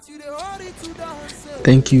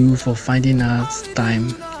Thank you for finding out time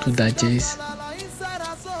to digest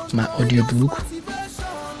my audiobook,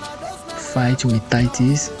 Fight with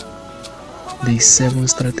Titus, the 7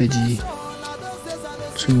 strategy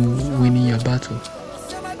to winning your battle.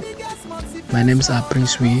 My names are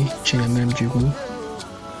Prince Wee Chinememjigu.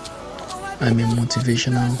 I'm a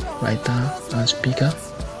motivational writer and speaker,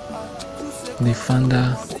 the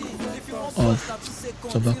founder of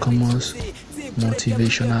Overcomers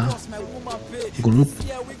Motivational Group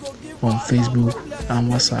on Facebook and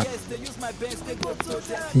WhatsApp.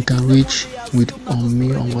 You can reach me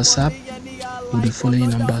on WhatsApp with the following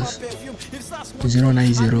numbers: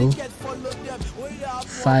 090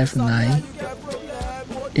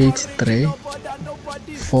 5983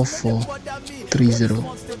 4430,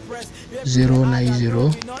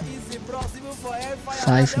 090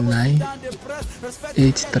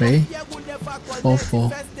 5983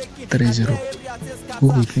 4430.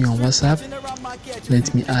 Book with me on WhatsApp.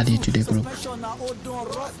 Let me add you to the group.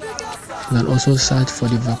 You can also search for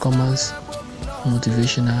the Overcomers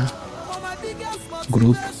Motivational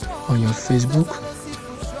Group on your Facebook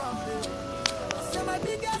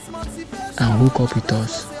and hook up with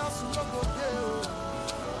us.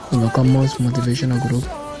 Overcomers Motivational Group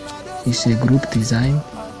is a group designed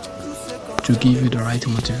to give you the right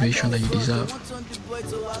motivation that you deserve.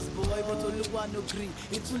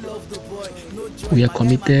 We are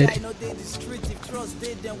committed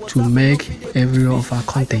to make every of our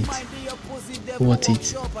content worth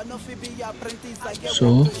it.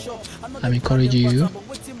 So, I'm encouraging you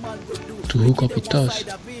to hook up with us.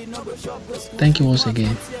 Thank you once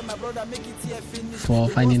again for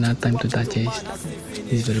finding out time to digest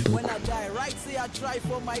this very book.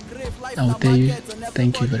 I will tell you,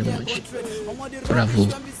 thank you very much. Bravo.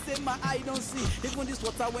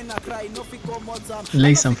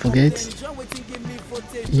 Let's not forget,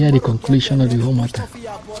 hear the conclusion of the whole matter.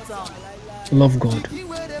 Love God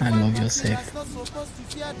and love yourself.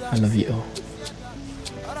 I love you all.